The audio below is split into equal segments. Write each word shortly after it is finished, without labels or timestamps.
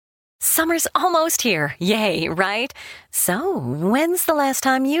Summer's almost here. Yay, right? So, when's the last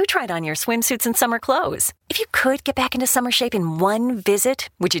time you tried on your swimsuits and summer clothes? If you could get back into summer shape in one visit,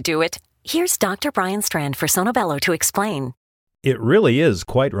 would you do it? Here's Dr. Brian Strand for Sonobello to explain. It really is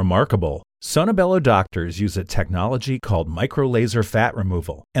quite remarkable. Sonobello doctors use a technology called microlaser fat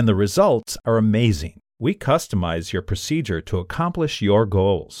removal, and the results are amazing. We customize your procedure to accomplish your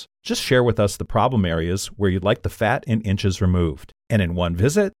goals. Just share with us the problem areas where you'd like the fat in inches removed. And in one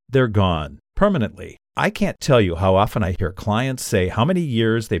visit, they're gone, permanently. I can't tell you how often I hear clients say how many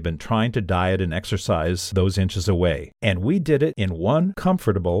years they've been trying to diet and exercise those inches away. And we did it in one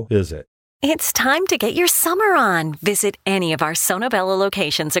comfortable visit. It's time to get your summer on. Visit any of our Sonobello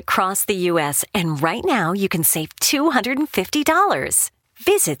locations across the U.S., and right now you can save $250.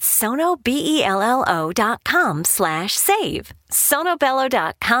 Visit sonobello.com/save.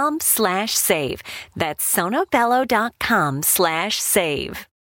 sonobello.com/save. That's sonobello.com/save.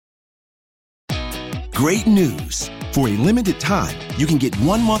 Great news! For a limited time, you can get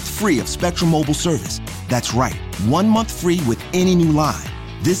 1 month free of Spectrum Mobile service. That's right, 1 month free with any new line.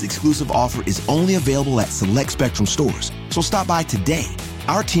 This exclusive offer is only available at select Spectrum stores, so stop by today.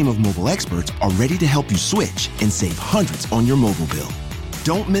 Our team of mobile experts are ready to help you switch and save hundreds on your mobile bill.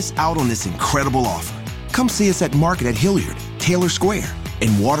 Don't miss out on this incredible offer. Come see us at Market at Hilliard, Taylor Square,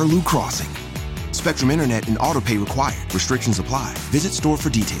 and Waterloo Crossing. Spectrum Internet and autopay required. Restrictions apply. Visit store for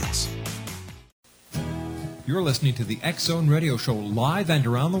details. You're listening to the X-Zone Radio Show live and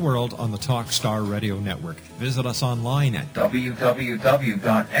around the world on the Talkstar Radio Network. Visit us online at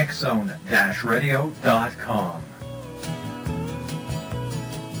www.xzone-radio.com.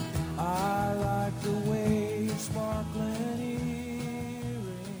 I like the way sparkling earrings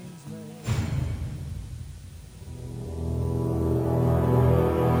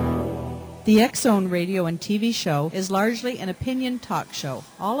The X-Zone radio and TV show is largely an opinion talk show.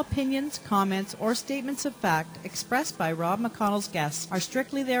 All opinions, comments, or statements of fact expressed by Rob McConnell's guests are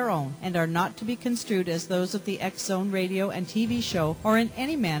strictly their own and are not to be construed as those of the X-Zone radio and TV show or in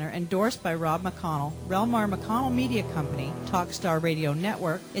any manner endorsed by Rob McConnell, Relmar McConnell Media Company, Talkstar Radio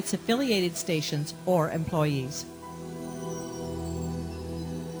Network, its affiliated stations, or employees.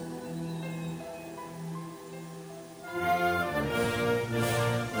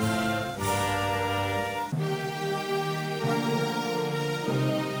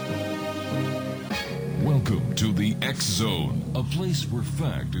 Welcome to the X-Zone, a place where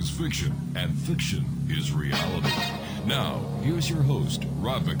fact is fiction and fiction is reality. Now, here's your host,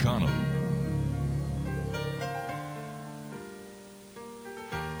 Rob McConnell.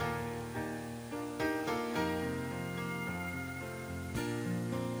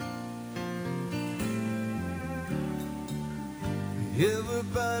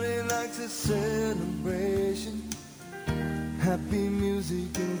 Everybody likes a celebration, happy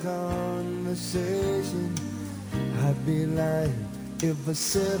music and conversation. I'd be lying if I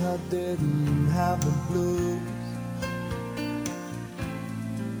said I didn't have the blues.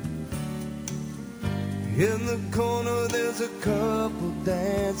 In the corner there's a couple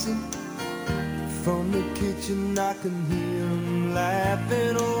dancing. From the kitchen I can hear them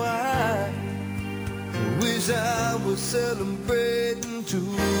laughing. Oh, I wish I was celebrating too.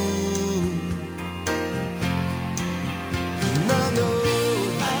 And I know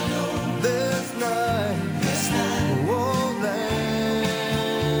this night won't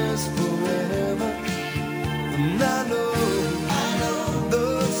last forever. And I know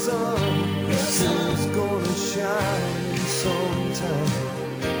the sun is gonna shine sometime.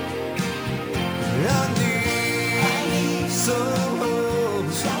 I need some hope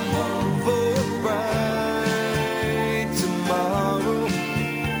for a bright tomorrow.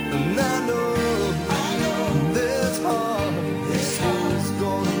 And I know this heart is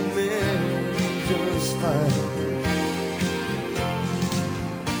gonna mend just fine.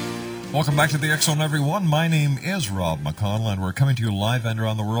 Welcome back to the X-Zone, everyone. My name is Rob McConnell, and we're coming to you live and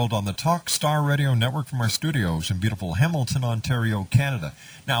around the world on the Talkstar Radio Network from our studios in beautiful Hamilton, Ontario, Canada.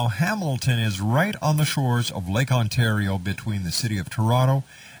 Now, Hamilton is right on the shores of Lake Ontario between the city of Toronto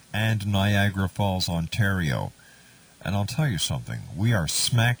and Niagara Falls, Ontario. And I'll tell you something, we are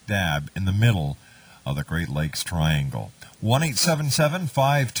smack dab in the middle of the Great Lakes Triangle.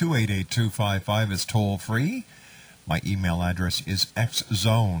 1-877-528-8255 is toll-free. My email address is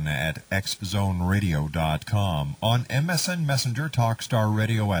xzone@xzoneradio.com. On MSN Messenger,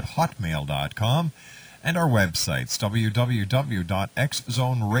 talkstarradio@hotmail.com. And our websites,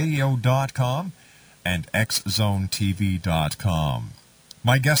 www.xzoneradio.com and xzonetv.com.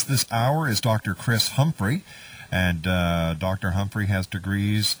 My guest this hour is Dr. Chris Humphrey, and Dr. Humphrey has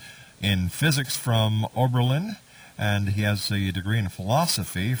degrees in physics from Oberlin and he has a degree in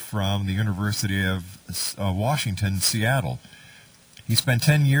philosophy from the University of Washington, Seattle. He spent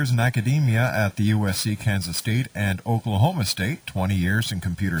 10 years in academia at the USC, Kansas State, and Oklahoma State, 20 years in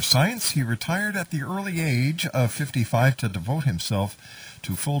computer science. He retired at the early age of 55 to devote himself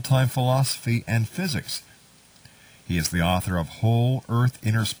to full-time philosophy and physics. He is the author of Whole Earth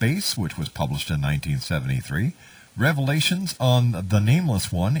Inner Space, which was published in 1973, Revelations on the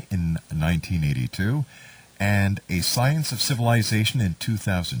Nameless One in 1982, and A Science of Civilization in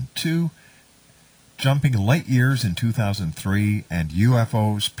 2002, Jumping Light Years in 2003, and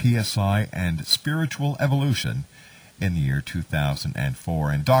UFOs, PSI, and Spiritual Evolution in the year 2004.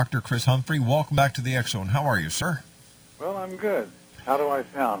 And Dr. Chris Humphrey, welcome back to the X Zone. How are you, sir? Well, I'm good. How do I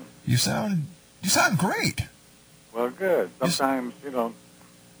sound? You sound great. Well, good. Sometimes,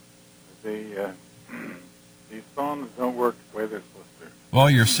 these phones don't work the way they're supposed to. Well,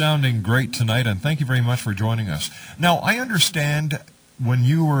 you're sounding great tonight, and thank you very much for joining us. Now, I understand when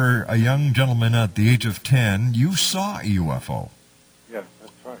you were a young gentleman at the age of 10, you saw a UFO. Yes,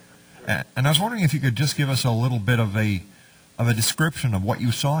 that's right. Sure. And I was wondering if you could just give us a little bit of a description of what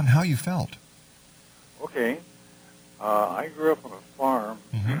you saw and how you felt. Okay. I grew up on a farm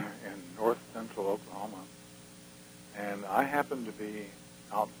Mm-hmm. in north central Oklahoma, and I happened to be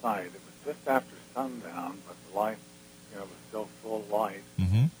outside. It was just after sundown, but the light, was still full light.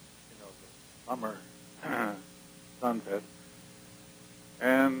 Mm-hmm. The summer sunset.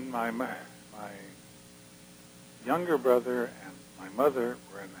 And my younger brother and my mother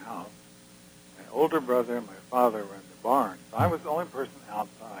were in the house. My older brother and my father were in the barn. So I was the only person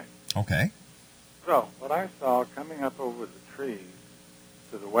outside. Okay. So what I saw coming up over the trees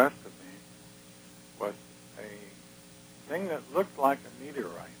to the west of me was a thing that looked like a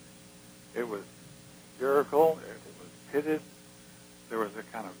meteorite. It was spherical. It was pitted. There was a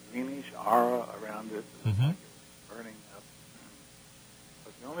kind of greenish aura around it. It was Mm-hmm. like it was burning up.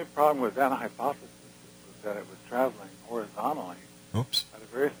 But the only problem with that hypothesis was that it was traveling horizontally Oops. at a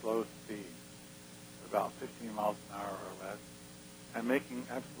very slow speed, about 15 miles an hour or less, and making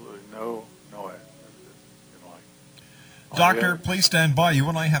absolutely no noise. Doctor, please stand by. You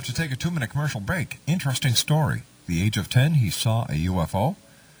and I have to take a 2-minute commercial break. Interesting story. The age of 10, he saw a UFO.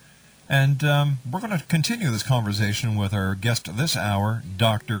 And we're going to continue this conversation with our guest this hour,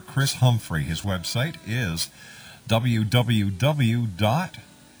 Dr. Chris Humphrey. His website is are you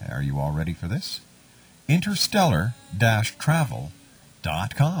all ready for this?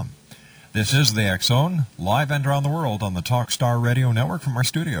 interstellar-travel.com. This is the X Zone, live and around the world on the Talkstar Radio Network from our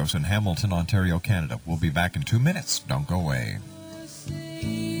studios in Hamilton, Ontario, Canada. We'll be back in 2 minutes. Don't go away.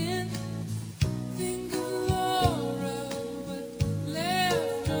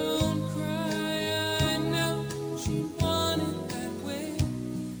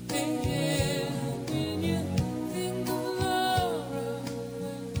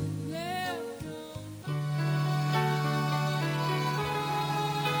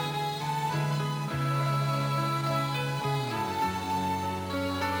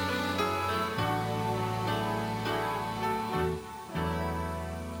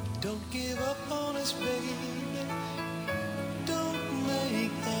 Don't give up on us, baby. Don't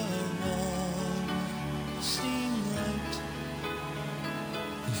make the wrong seem right.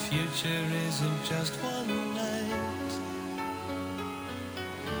 The future isn't just one night.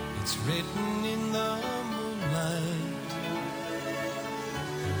 It's written in the moonlight,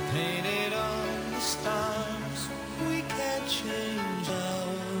 painted on the stars. We can't change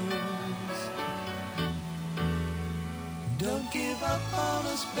ours. Don't give up on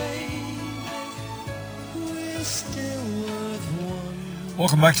us, baby. We're still worth one.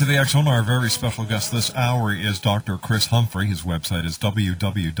 Welcome back to the X Zone. Our very special guest this hour is Dr. Chris Humphrey. His website is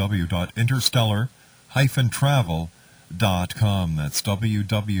www.interstellar-travel.com. That's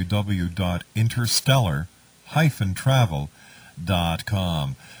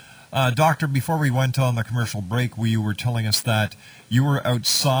www.interstellar-travel.com. Doctor, before we went on the commercial break, you were telling us that you were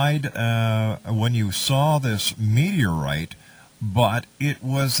outside when you saw this meteorite, but it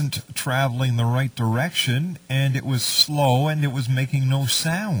wasn't traveling the right direction, and it was slow, and it was making no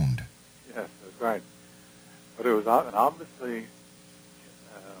sound. Yes, that's right. But it was obviously,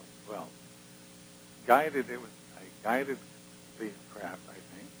 guided. It was a guided spacecraft, I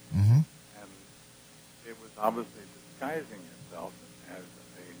think. Mm-hmm. And it was obviously disguising itself as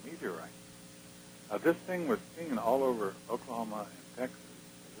a meteorite. Now, this thing was seen all over Oklahoma and Texas.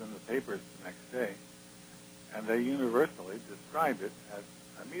 It was in the papers the next day. And they universally described it as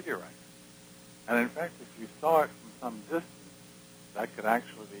a meteorite. And in fact, if you saw it from some distance, that could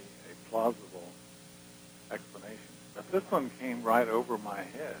actually be a plausible explanation. But this one came right over my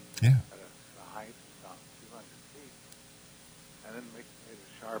head Yeah. at a height of about 200 feet. and it made a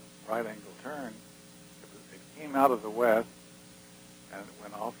sharp right-angle turn. It came out of the west, and it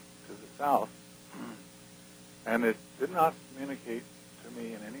went off to the south. And it did not communicate to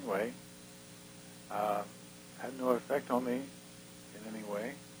me in any way, had no effect on me in any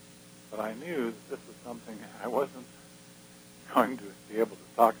way, but I knew that this was something I wasn't going to be able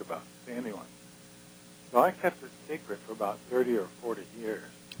to talk about to anyone. So I kept it secret for about 30 or 40 years.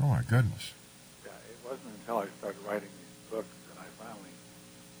 Oh, my goodness. Yeah, it wasn't until I started writing these books that I finally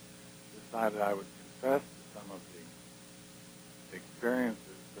decided I would confess to some of the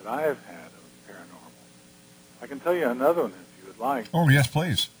experiences that I have had of the paranormal. I can tell you another one if you would like. Oh, yes,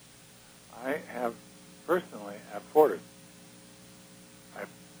 please. I have personally apported.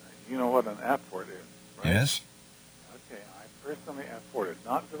 You know what an apport is, right? Yes. Okay, I personally apported,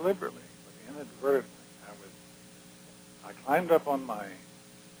 not deliberately, but inadvertently. I climbed up on my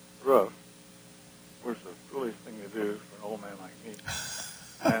roof, which is a foolish thing to do for an old man like me,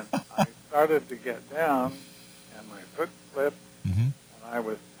 and I started to get down, and my foot slipped, and I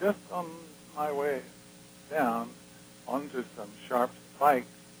was just on my way down onto some sharp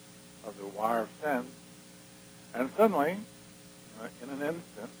spikes of the wire fence, and suddenly, in an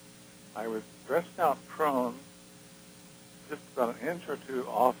instant, I was stretched out prone, just about an inch or two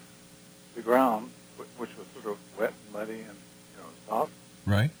off the ground, which was sort of wet and muddy and soft.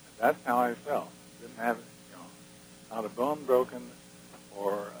 Right. That's how I felt. Didn't have not a bone broken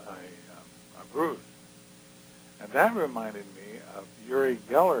or a bruise. And that reminded me of Uri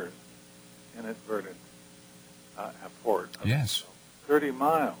Geller's inadvertent apport. Yes. 30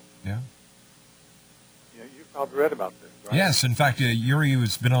 miles. Yeah. Yeah, you probably read about this, right? Yes. In fact, Uri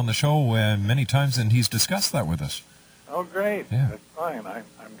has been on the show many times, and he's discussed that with us. Oh, great. Yeah. That's fine. I'm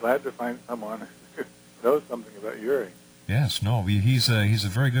glad to find someone who knows something about Uri. Yes. No, he's a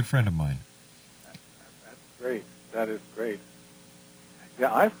very good friend of mine. That's great. That is great.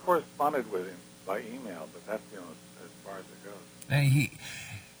 Yeah, I've corresponded with him by email, but that's as far as it goes.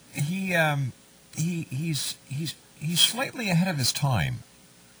 He's slightly ahead of his time,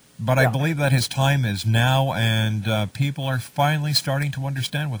 but Yeah. I believe that his time is now, and people are finally starting to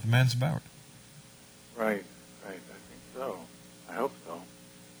understand what the man's about. Right. I think so. I hope so.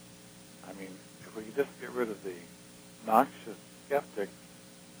 I mean, if we could just get rid of the noxious skeptics,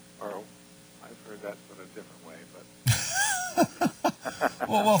 or I've heard that sort of different way, but...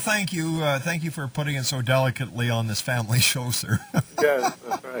 Well, thank you. Thank you for putting it so delicately on this family show, sir. Yes,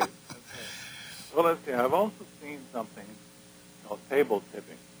 that's right. Well, let's see. I've also seen something called table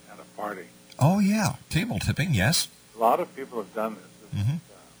tipping at a party. Oh, yeah. Table tipping, yes. A lot of people have done this. This is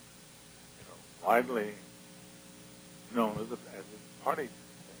widely known as a party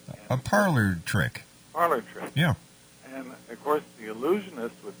thing. A parlor trick. Parlor trick. Yeah. And, of course, the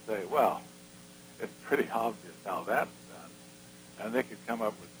illusionist would say, well, it's pretty obvious how that's done. And they could come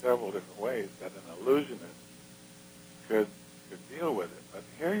up with several different ways that an illusionist could deal with it. But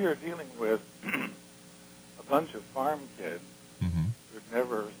here you're dealing with a bunch of farm kids who'd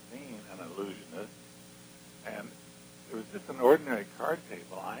never seen an illusionist. And it was just an ordinary card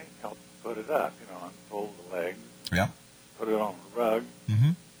table. I helped put it up, unfold the legs, put it on a rug.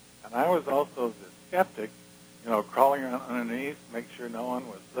 And I was also the skeptic, crawling around underneath, make sure no one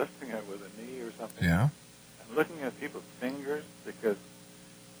was lifting it with a knee or something. Yeah. And looking at people's fingers, because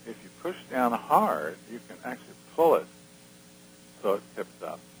if you push down hard, you can actually pull it so it tips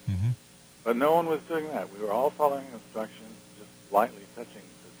up. But no one was doing that. We were all following instructions, just lightly touching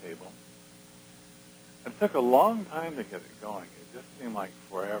the table. It took a long time to get it going. It just seemed like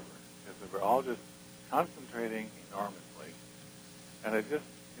forever, because we were all just concentrating enormously. And it just,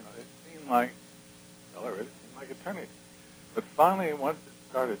 it seemed like, well, it really seemed like eternity. But finally, once it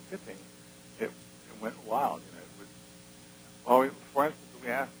started tipping, it went wild. For instance, we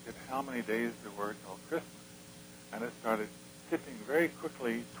asked it how many days there were till Christmas, and it started tipping very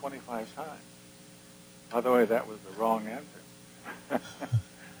quickly 25 times. By the way, that was the wrong answer.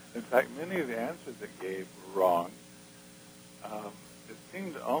 In fact, many of the answers it gave were wrong. It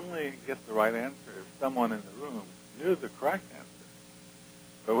seemed to only get the right answer if someone in the room knew the correct answer.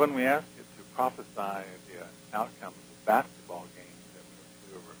 But when we asked it to prophesy the outcome of the basketball game that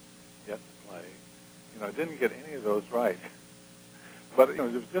we were yet to play, it didn't get any of those right. But it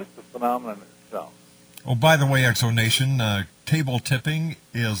was just a phenomenon itself. Oh, by the way, Exo Nation, table tipping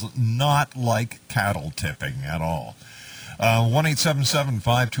is not like cattle tipping at all.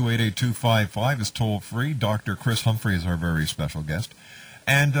 1-877-528-8255 is toll-free. Dr. Chris Humphrey is our very special guest.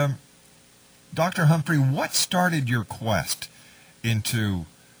 And, Dr. Humphrey, what started your quest into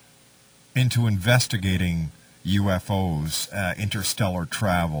investigating UFOs, interstellar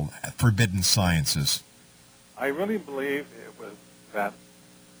travel, forbidden sciences? I really believe it was that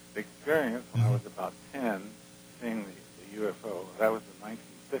experience when I was about 10, seeing the UFO. That was in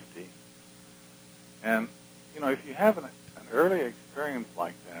 1950. And, if you have an early experience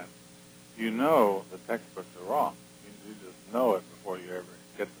like that, you know the textbooks are wrong. You just know it before you ever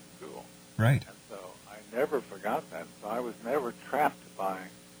get to school. Right. And so I never forgot that. So I was never trapped by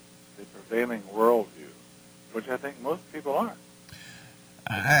the prevailing worldview, which I think most people are.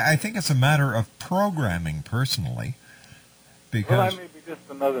 I think it's a matter of programming, personally, because... Well, that may be just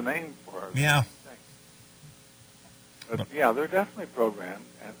another name for it. Yeah. But yeah, they're definitely programmed,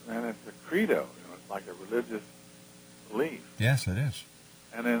 and it's a credo. It's like a religious belief. Yes, it is.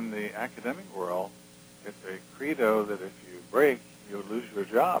 And in the academic world, it's a credo that if you break, you'll lose your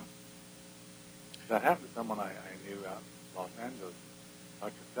job. That happened to someone I knew out in Los Angeles,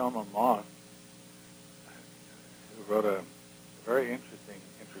 Dr. Selma Moss, who wrote a very interesting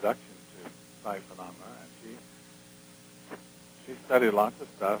introduction to psi phenomena, and she studied lots of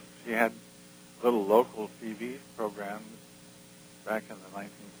stuff. She had little local TV programs back in the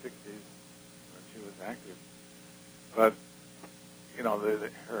 1960s when she was active. But,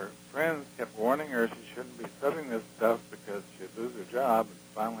 her friends kept warning her she shouldn't be studying this stuff because she'd lose her job, and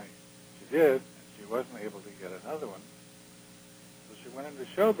finally she did, and she wasn't able to get another one. So she went into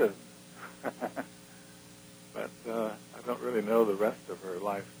show business. But I don't really know the rest of her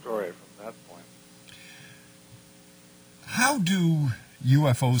life story from that point. How do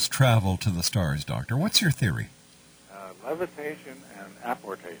UFOs travel to the stars, Doctor? What's your theory? Levitation and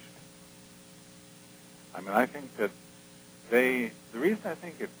apportation. I think that the reason I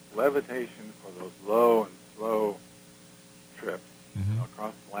think it's levitation for those low and slow trips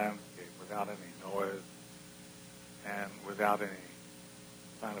across the landscape without any noise and without any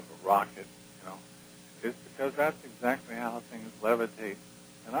sign of a rocket, is because that's exactly how things levitate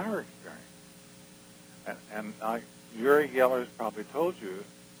in our experience. And Uri Geller's probably told you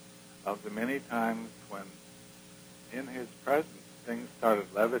of the many times when, in his presence, things started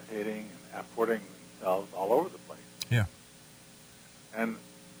levitating and apporting themselves all over the place. Yeah. And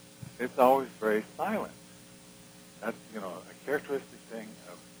it's always very silent. That's, a characteristic thing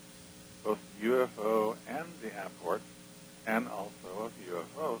of both the UFO and the apport, and also of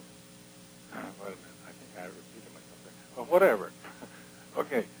UFOs. Wait a minute, I think I repeated myself there. But whatever.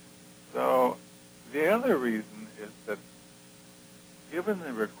 Okay, so the other reason is that given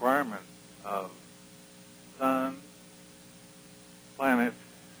the requirements of sun, planet,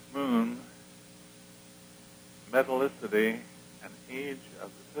 moon, metallicity, and age of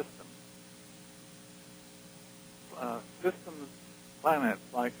the system, systems, planets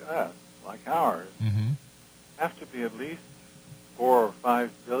like us, like ours, have to be at least 4 or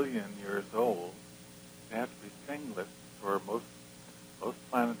 5 billion years old. They have to be singlets, or most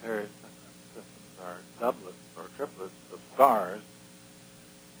planetary systems are doublets or triplets of stars.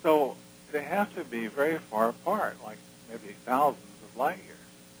 So they have to be very far apart, like maybe thousands of light years.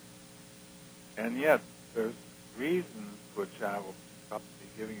 And yet there's reasons, which I will probably be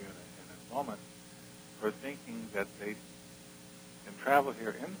giving you in a moment, for thinking that they can travel here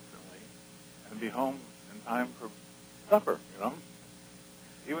instantly and be home in time for supper,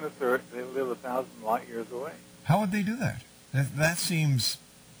 even if they live 1,000 light years away. How would they do that? That seems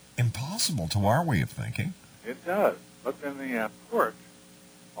impossible to our way of thinking. It does, but then the apport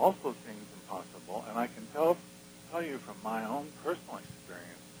also seems impossible, and I can tell you from my own personal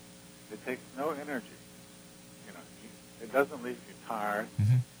experience, it takes no energy. It doesn't leave you tired.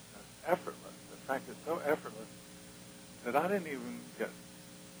 It's effortless. In fact, it's so effortless that I didn't even get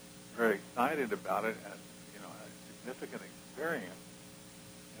very excited about it as a significant experience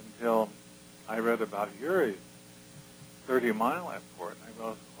until I read about Uri's 30-mile apport, and I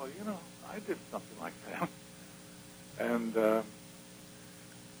goes, well, I did something like that. And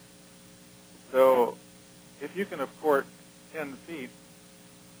so if you can apport 10 feet,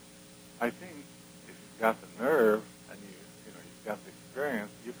 I think if you've got the nerve and you've got the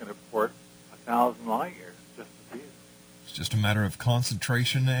experience, you can apport 1,000 light years just as easy. It's just a matter of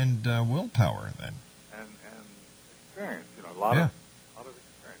concentration and willpower, then. And experience, a lot of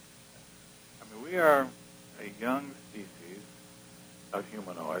experience. We are a young species of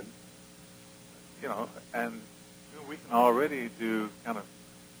humanoid, and we can already do kind of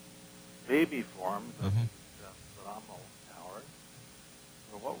baby forms of phenomenal powers.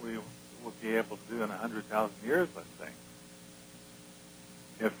 So what we will be able to do in 100,000 years, let's say,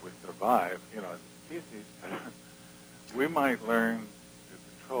 if we survive, as a species, we might learn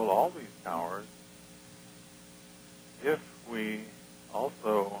to control all these powers if we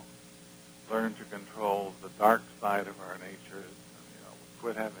also learn to control the dark side of our natures. We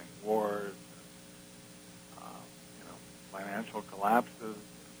quit having wars, financial collapse.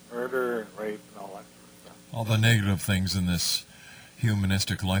 all the negative things in this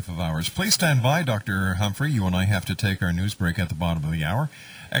humanistic life of ours. Please stand by, Dr. Humphrey. You and I have to take our news break at the bottom of the hour.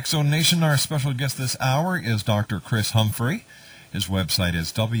 Exo Nation, our special guest this hour is Dr. Chris Humphrey. His website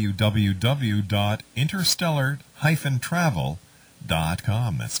is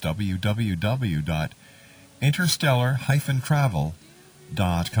www.interstellar-travel.com. That's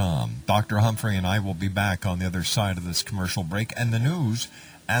www.interstellar-travel.com. Dr. Humphrey and I will be back on the other side of this commercial break and the news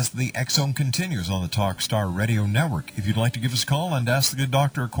as the X Zone continues on the Talk Star Radio Network. If you'd like to give us a call and ask the good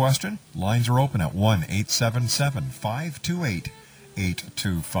doctor a question, lines are open at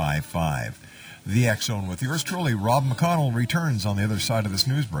 1-877-528-8255. The X Zone with yours truly, Rob McConnell, returns on the other side of this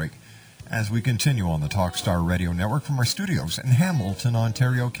news break as we continue on the Talk Star Radio Network from our studios in Hamilton,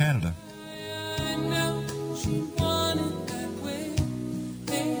 Ontario, Canada.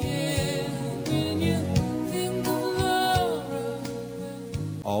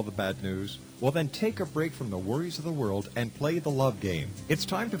 All the bad news? Well, then take a break from the worries of the world and play the love game. It's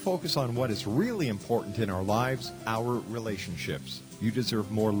time to focus on what is really important in our lives, our relationships. You deserve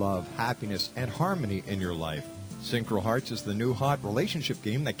more love, happiness, and harmony in your life. Synchro Hearts is the new hot relationship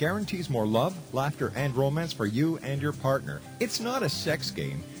game that guarantees more love, laughter, and romance for you and your partner. It's not a sex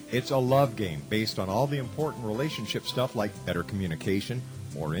game. It's a love game based on all the important relationship stuff like better communication,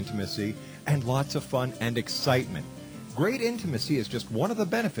 more intimacy, and lots of fun and excitement. Great intimacy is just one of the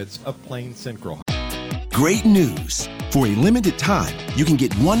benefits of playing Synchro. Great news! For a limited time, you can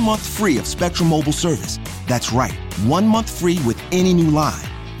get 1 month free of Spectrum Mobile service. That's right, 1 month free with any new line.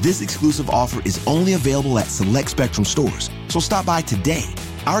 This exclusive offer is only available at select Spectrum stores, so stop by today.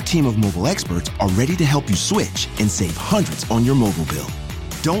 Our team of mobile experts are ready to help you switch and save hundreds on your mobile bill.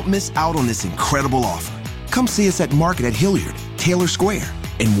 Don't miss out on this incredible offer. Come see us at Market at Hilliard, Taylor Square,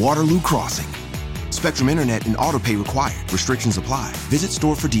 and Waterloo Crossing. Spectrum Internet and autopay required. Restrictions apply. Visit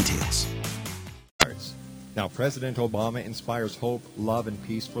store for details. Now, President Obama inspires hope, love, and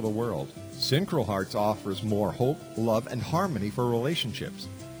peace for the world. Synchro Hearts offers more hope, love, and harmony for relationships.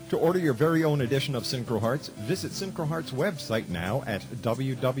 To order your very own edition of Synchro Hearts, visit Synchro Hearts' website now at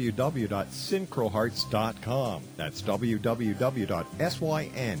www.synchrohearts.com. That's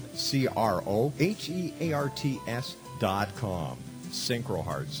www.synchrohearts.com. Synchro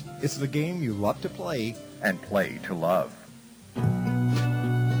Hearts. It's the game you love to play and play to love.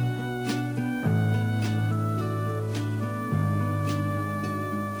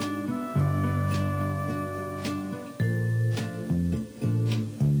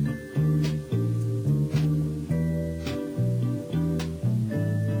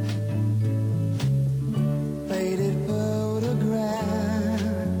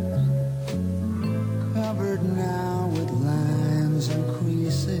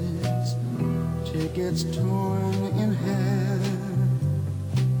 Gets torn in half,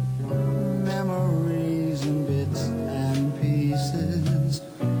 memories in bits and pieces,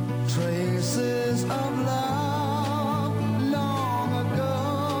 traces of love long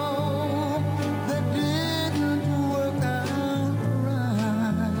ago that didn't work out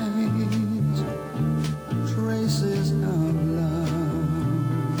right, traces of love.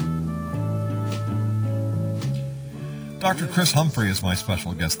 Dr. Chris Humphrey is my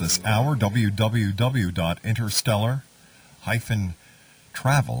special guest this hour.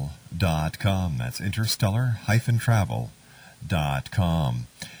 www.interstellar-travel.com. That's interstellar-travel.com.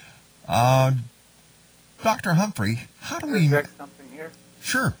 Dr. Humphrey, how do we... Check something here?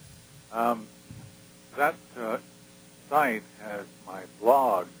 Sure. That site has my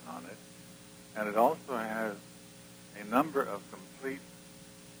blog on it, and it also has a number of complete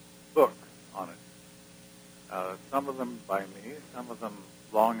books on it. Some of them by me, some of them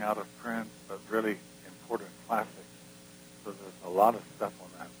long out of print, but really important classics. So there's a lot of stuff on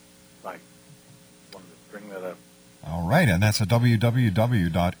that site. I wanted to bring that up. All right, and that's at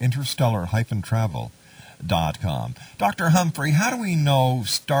www.interstellar-travel.com. Dr. Humphrey, how do we know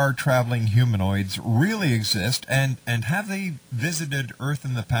star-traveling humanoids really exist, and have they visited Earth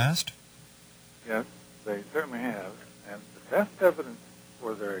in the past? Yes, they certainly have. And the best evidence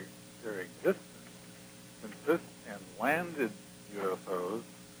for their existence consists in landed UFOs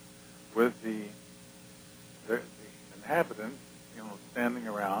with the inhabitants, standing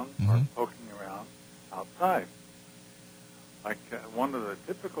around or poking around outside. Like one of the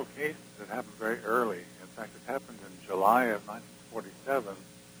typical cases that happened very early. In fact, it happened in July of 1947,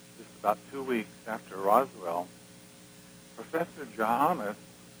 just about 2 weeks after Roswell. Professor Johannes,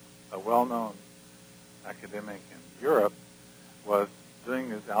 a well-known academic in Europe, was doing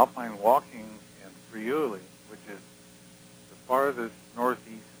his alpine walking in Friuli, which is the farthest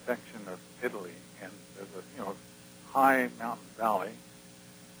northeast section of Italy, and there's a high mountain valley,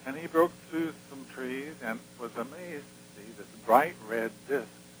 And he broke through some trees and was amazed to see this bright red disc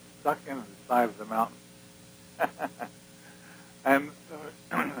stuck into the side of the mountain. And so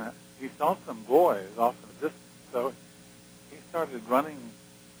he saw some boys off in the distance, so he started running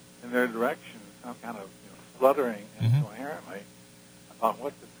in their direction, some kind of fluttering incoherently about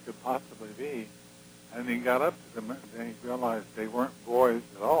what this could possibly be. And he got up to them, and he realized they weren't boys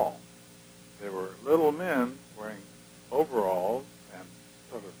at all. They were little men wearing overalls and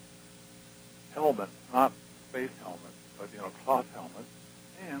sort of helmets, not space helmets, but cloth helmets,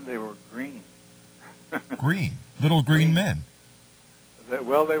 and they were green. Green, little green men. They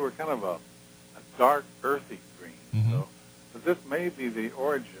were kind of a dark, earthy green. So this may be the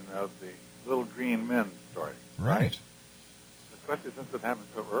origin of the little green men story. Right. Especially since it happened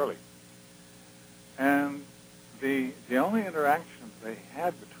so early. And the only interactions they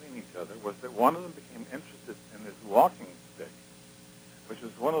had between each other was that one of them became interested in this walking stick, which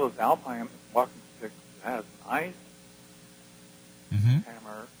is one of those alpine walking sticks that has an ice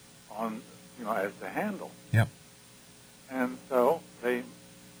hammer on, as the handle. Yep. And so they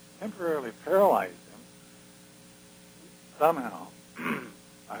temporarily paralyzed him somehow,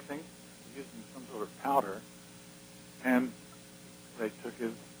 I think using some sort of powder, and they took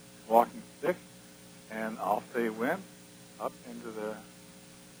his walking stick and off they went up into the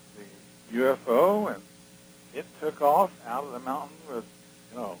UFO, and it took off out of the mountain with,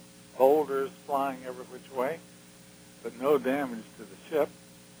 boulders flying every which way, but no damage to the ship.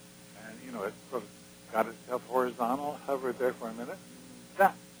 And, it sort of got itself horizontal, hovered there for a minute, and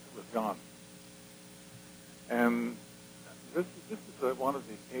it was gone. And this is one of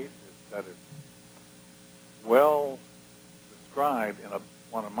the cases that is well described in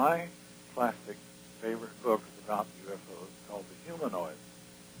one of my classic favorite books about UFOs called The Humanoids.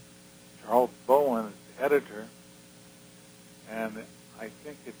 Charles Bowen is the editor, and I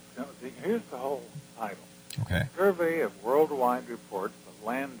think here's the whole title. Okay. Survey of worldwide reports of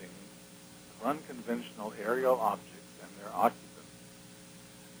landings of unconventional aerial objects and their occupants.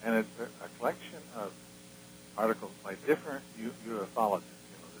 And it's a collection of articles by different ufologists.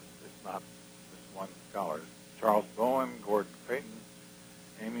 It's not just one scholar. Charles Bowen, Gordon Creighton,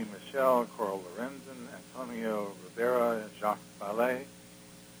 Amy Michelle, Coral Lorenzen, Antonio Rivera, and Jacques Vallée.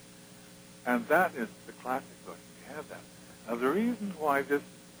 And that is the classic book. You have that. Now, the reason why this is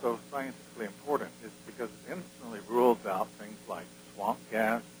so scientifically important is because it instantly rules out things like swamp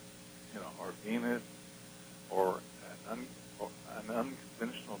gas, or Venus, or an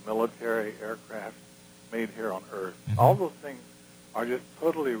unconventional military aircraft made here on Earth. All those things are just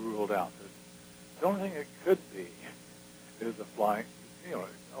totally ruled out. The only thing it could be is a flying, the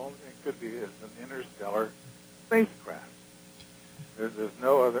only thing it could be is an interstellar spacecraft. There's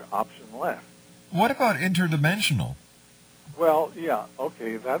no other option left. What about interdimensional? Well, yeah,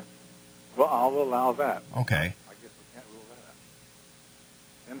 okay, I'll allow that. Okay. I guess we can't rule that out.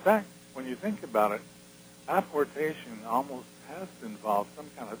 In fact, when you think about it, apportation almost has to involve some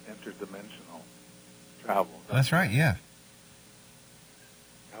kind of interdimensional travel. That's right, yeah.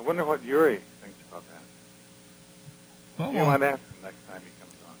 I wonder what Yuri thinks about that. Well, You might ask him next time he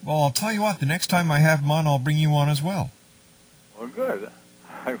comes on. Well, I'll tell you what, the next time I have him on, I'll bring you on as well. Well, good.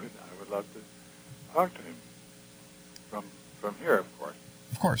 I would love to talk to him from here, of course.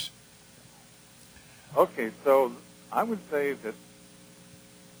 Of course. Okay, so I would say that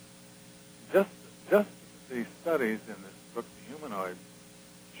just the studies in this book, The Humanoids,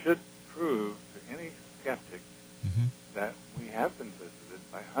 should prove to any skeptic that we have been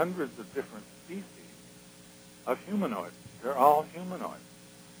visited by hundreds of different species of humanoids. They're all humanoids.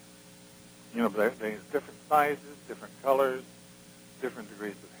 They have different sizes, different colors, different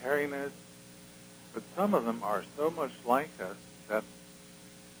degrees of hairiness, but some of them are so much like us that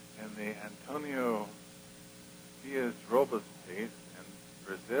in the Antonio Diaz Robas case in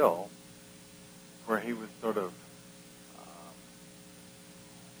Brazil, where he was sort of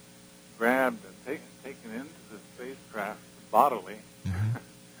grabbed and taken into the spacecraft bodily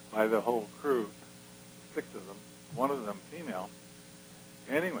by the whole crew, 6 of them, one of them female.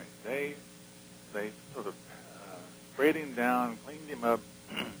 Anyway, they sort of sprayed him down, cleaned him up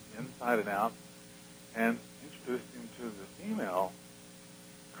inside and out, and introduced him to the female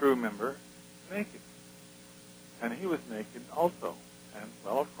crew member naked. And he was naked also. And,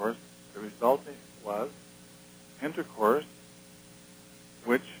 well, of course, the result was intercourse,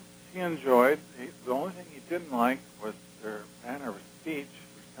 which he enjoyed. The only thing he didn't like was their manner of speech,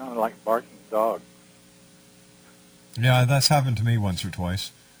 which sounded like barking dogs. Yeah, that's happened to me once or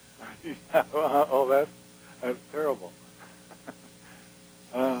twice. Oh, that's terrible.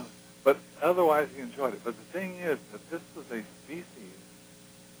 But otherwise, he enjoyed it. But the thing is that this was a species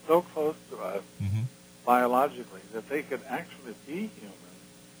so close to us biologically that they could actually be humans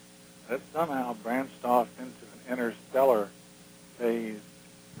that somehow branched off into an interstellar phase,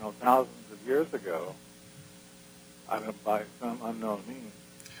 thousands of years ago, by some unknown means.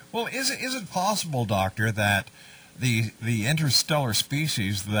 Well, is it possible, Doctor, that the interstellar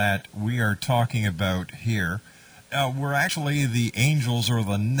species that we are talking about here were actually the angels or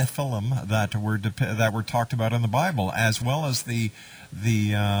the Nephilim that were talked about in the Bible, as well as the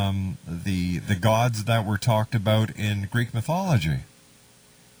gods that were talked about in Greek mythology?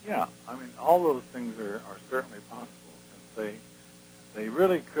 Yeah, I mean, all those things are certainly possible, since they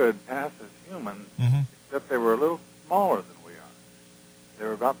really could pass as humans, except they were a little smaller than we are. They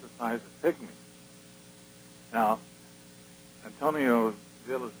were about the size of pygmies. Now, Antonio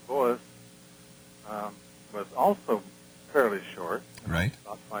Villas-Boas was also fairly short, right?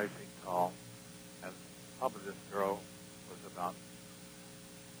 About 5 feet tall, and probably this girl was about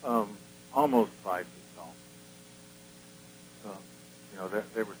almost 5 feet tall. So,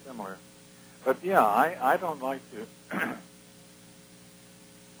 they were similar. But yeah, I don't like to.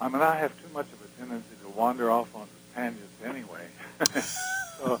 I mean, I have too much of a tendency to wander off on tangents anyway.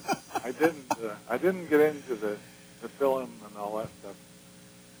 So I didn't get into the film and all that stuff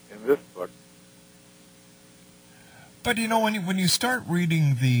in this book. But when you start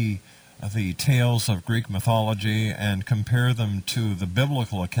reading the tales of Greek mythology and compare them to the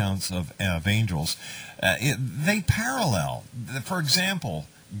biblical accounts of angels, they parallel. For example,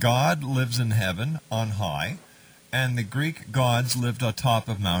 God lives in heaven on high, and the Greek gods lived atop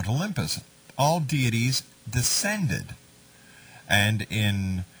of Mount Olympus. All deities descended. And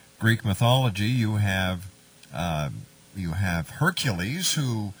in Greek mythology, you have Hercules,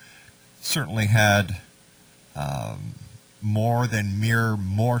 who certainly had more than mere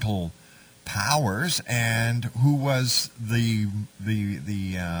mortal powers, and who was the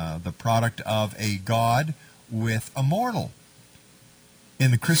product of a god with a mortal.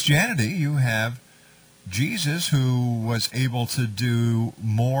 In the Christianity, you have Jesus, who was able to do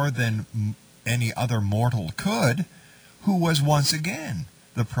more than any other mortal could, who was once again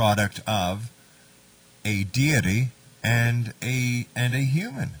the product of a deity and a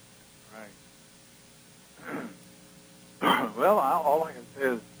human. Right. Well, all I can say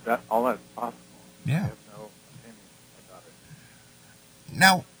is that all that's possible. Yeah. I have no opinion about it.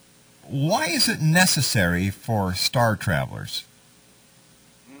 Now, why is it necessary for star travelers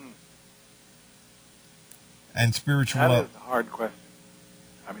and spiritual? That is a hard question.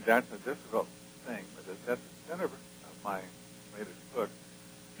 I mean, that's a difficult thing, but it's at the center of my latest book,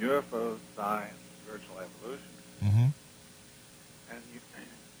 UFOs, Science, Spiritual Evolution. Mm-hmm. And you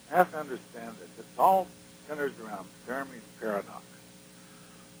have to understand this. It all centers around Fermi's paradox.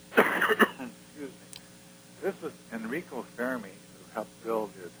 Excuse me. This was Enrico Fermi, who helped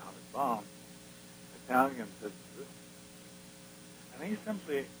build the atomic bomb, Italian physicist. And he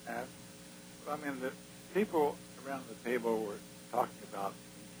simply asked, the people around the table were talking about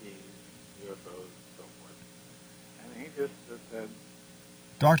ETs, UFOs, and so forth. And he just said...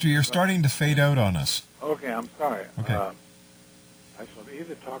 Doctor, you're starting to fade out on us. Okay, I'm sorry. Okay. I shall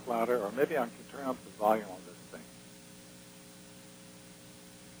either talk louder or maybe I can turn up the volume on this thing.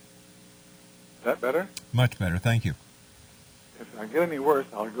 Is that better? Much better, thank you. If I get any worse,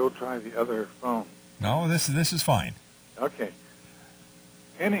 I'll go try the other phone. No, this is fine. Okay.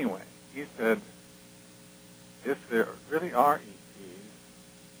 Anyway, he said, if there really are ETs,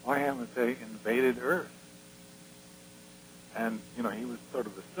 why haven't they invaded Earth? And, he was sort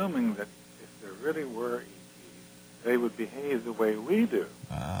of assuming that if there really were ETs, they would behave the way we do.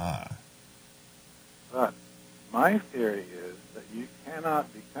 Ah. But my theory is that you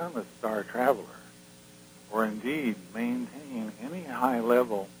cannot become a star traveler or indeed maintain any high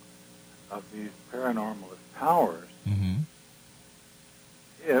level of these paranormalist powers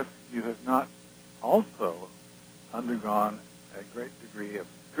if you have not also undergone a great degree of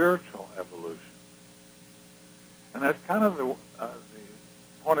spiritual evolution. And that's kind of the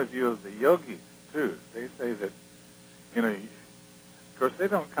point of view of the yogis, too. They say that, of course, they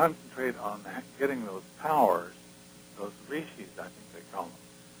don't concentrate on getting those powers, those rishis, I think they call them.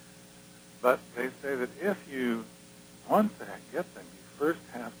 But they say that if you want to get them, you first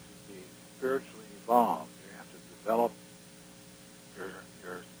have to be spiritually evolved. You have to develop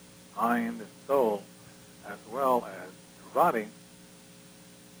your mind and soul as well as your body.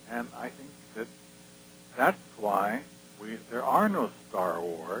 And I think that that's why there are no Star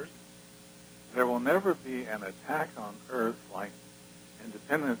Wars. There will never be an attack on Earth like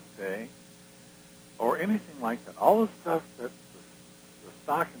Independence Day or anything like that. All the stuff that the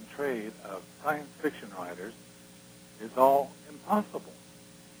stock and trade of science fiction writers is all impossible.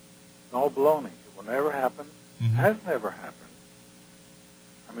 It's all baloney. It will never happen. Has never happened.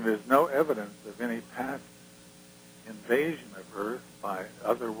 I mean, there's no evidence of any past invasion of Earth by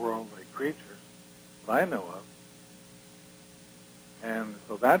otherworldly creatures that I know of. And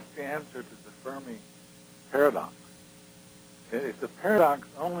so that's the answer to the Fermi paradox. It's a paradox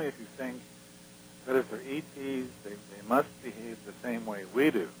only if you think that if they're ETs, they must behave the same way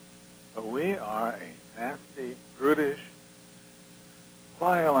we do. But we are a nasty, brutish,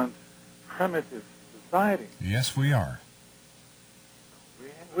 violent, primitive society. Yes, we are.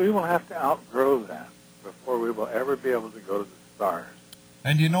 We will have to outgrow that before we will ever be able to go to the stars.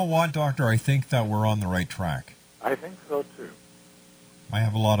 And you know what, Doctor? I think that we're on the right track. I think so, too. I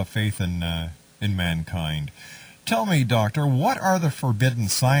have a lot of faith in mankind. Tell me, Doctor, what are the forbidden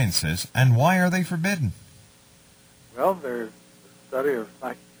sciences, and why are they forbidden? Well, there's the study of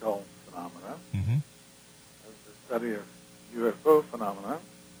psychical phenomena. There's the study of UFO phenomena.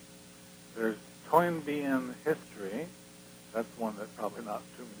 There's Toynbean history. That's one that probably not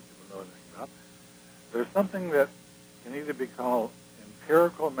too many people know anything about. There's something that can either be called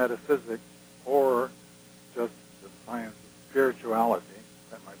empirical metaphysics or just the science of spirituality.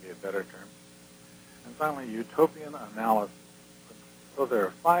 That might be a better term. And finally, utopian analysis. So there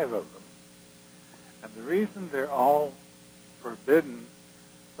are 5 of them. And the reason they're all forbidden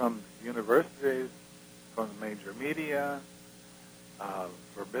from universities, from the major media,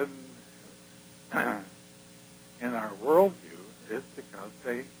 forbidden in our worldview is because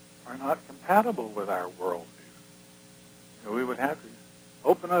they are not compatible with our worldview. So we would have to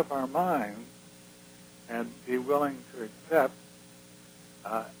open up our minds and be willing to accept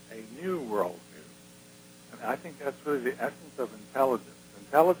a new worldview. And I think that's really the essence of intelligence.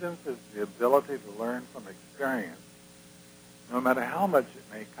 Intelligence is the ability to learn from experience, no matter how much it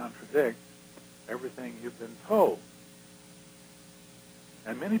may contradict everything you've been told.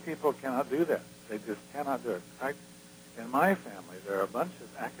 And many people cannot do that. They just cannot do it. In fact, in my family, there are a bunch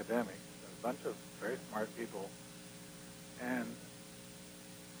of academics, a bunch of very smart people, and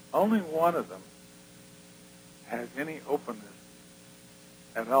only one of them has any openness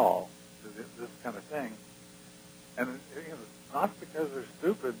at all to this kind of thing. And not because they're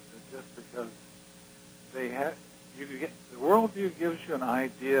stupid, it's just because they have. The worldview gives you an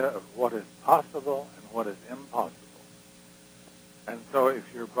idea of what is possible and what is impossible. And so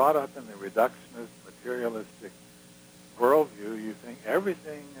if you're brought up in the reductionist, materialistic worldview, you think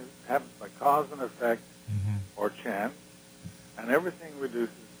everything happens by cause and effect or chance, and everything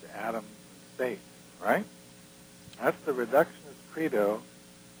reduces to atoms and states, right? That's the reductionist credo,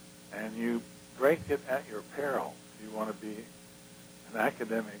 and you break it at your peril. If you want to be an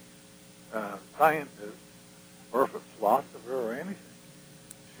academic scientist or a philosopher or anything.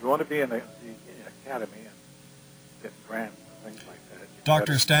 If you want to be in the academy and get grants and things like that.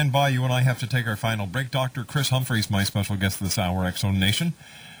 Doctor, stand by. You and I have to take our final break. Dr. Chris Humphrey is my special guest this hour, X-Zone Nation.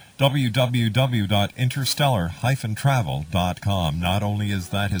 www.interstellar-travel.com. Not only is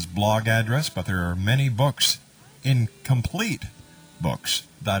that his blog address, but there are many books, incomplete books,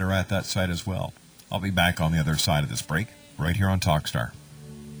 that are at that site as well. I'll be back on the other side of this break, right here on Talkstar.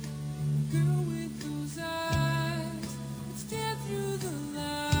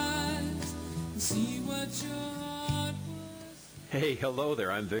 Hey, hello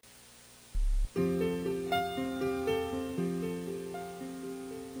there. I'm Vic.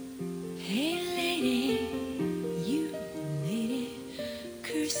 Hey lady, you lady,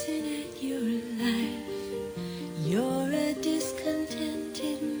 cursing at your life. You're a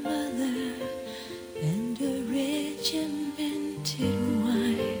discontented mother and a regimented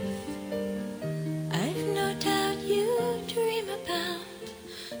wife. I've no doubt you dream about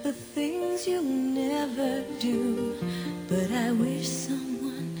the things you'll never do, but I wish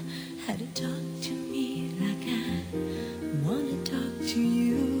someone had to talk to me like I want to talk to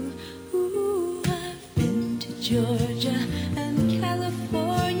you. Ooh, I've been to Georgia and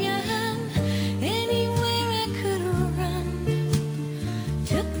California and anywhere I could run.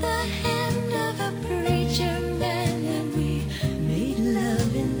 Took the hand of a preacher man and we made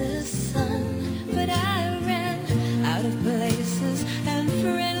love in the sun. But I ran out of places and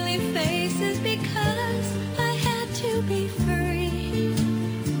friendly faces because I had to be free.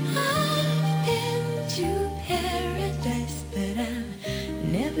 I've been to paradise, but I've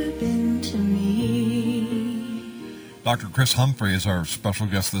never been to me. Dr. Chris Humphrey is our special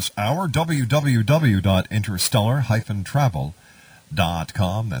guest this hour.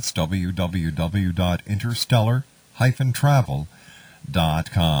 www.interstellar-travel.com. That's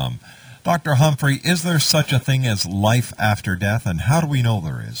www.interstellar-travel.com. Dr. Humphrey, is there such a thing as life after death, and how do we know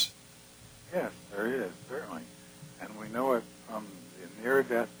there is? Yes, there is, certainly. And we know it from the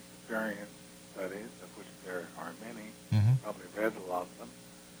near-death experience studies, of which there are many. Mm-hmm. Probably read a lot of them,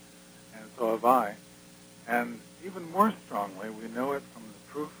 and so have I. And even more strongly, we know it from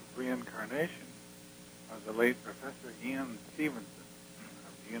the proof of reincarnation of the late Professor Ian Stevenson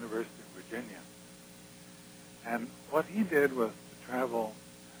of the University of Virginia. And what he did was to travel.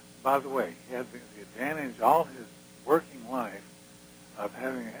 By the way, he had the advantage all his working life of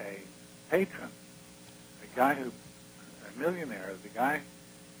having a patron, a guy who, a millionaire, the guy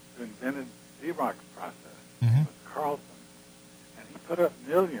who invented the Xerox process, was Carlson. And he put up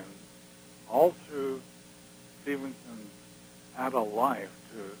millions all through Stevenson's adult life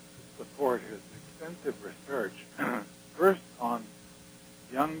to support his extensive research, first on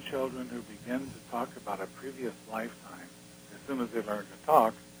young children who begin to talk about a previous lifetime as soon as they learn to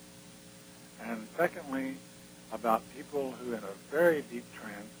talk, and secondly, about people who in a very deep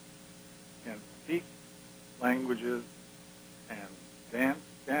trance can speak languages and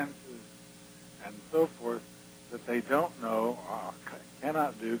dances and so forth that they don't know or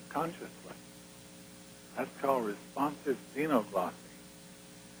cannot do consciously. That's called responsive xenoglossy.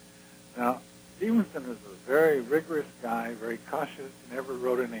 Now, Stevenson is a very rigorous guy, very cautious. He never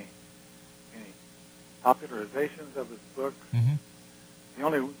wrote any popularizations of his books. Mm-hmm. He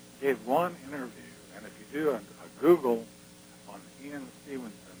only gave one interview, and if you do a Google on Ian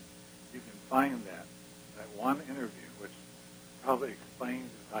Stevenson, you can find that one interview, which probably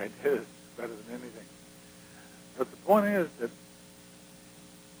explains his ideas better than anything. But the point is that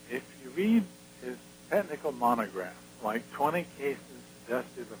if you read his technical monograph, like 20 cases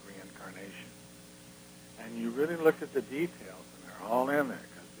suggestive of reincarnation, and you really look at the details, and they're all in there,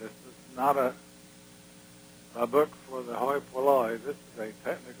 because this is not a book for the hoi polloi. This is a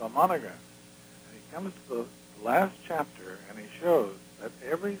technical monograph. And he comes to the last chapter, and he shows that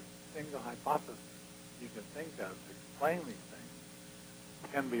every single hypothesis you can think of to explain these things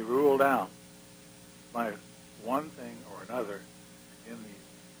can be ruled out by one thing or another in these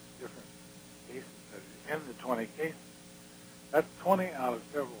different cases, in the 20 cases. That's 20 out of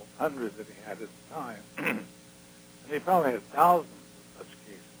several hundred that he had at the time. And he probably had thousands of such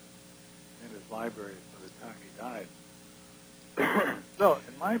cases in his library by the time he died. So,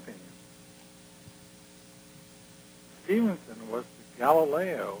 in my opinion, Stevenson was the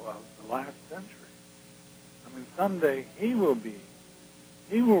Galileo of the last century. I mean, someday he will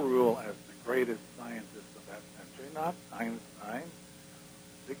rule as the greatest scientist of that century, not Einstein,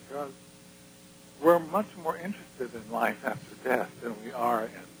 because we're much more interested in life after death than we are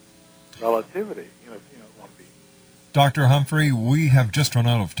in relativity. If you don't want to be. Dr. Humphrey, we have just run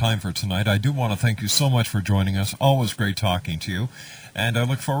out of time for tonight. I do want to thank you so much for joining us. Always great talking to you. And I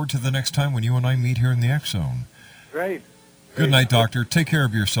look forward to the next time when you and I meet here in the X Zone. Great. Good night, Doctor. Take care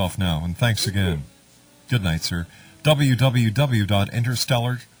of yourself now, and thanks again. Good night, sir.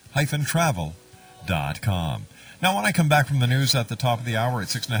 www.interstellar-travel.com. Now, when I come back from the news at the top of the hour at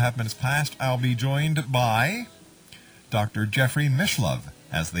 6.5 minutes past, I'll be joined by Dr. Jeffrey Mishlove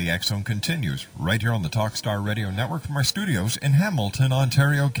as the X Zone continues right here on the Talkstar Radio Network from our studios in Hamilton,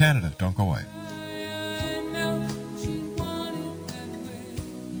 Ontario, Canada. Don't go away.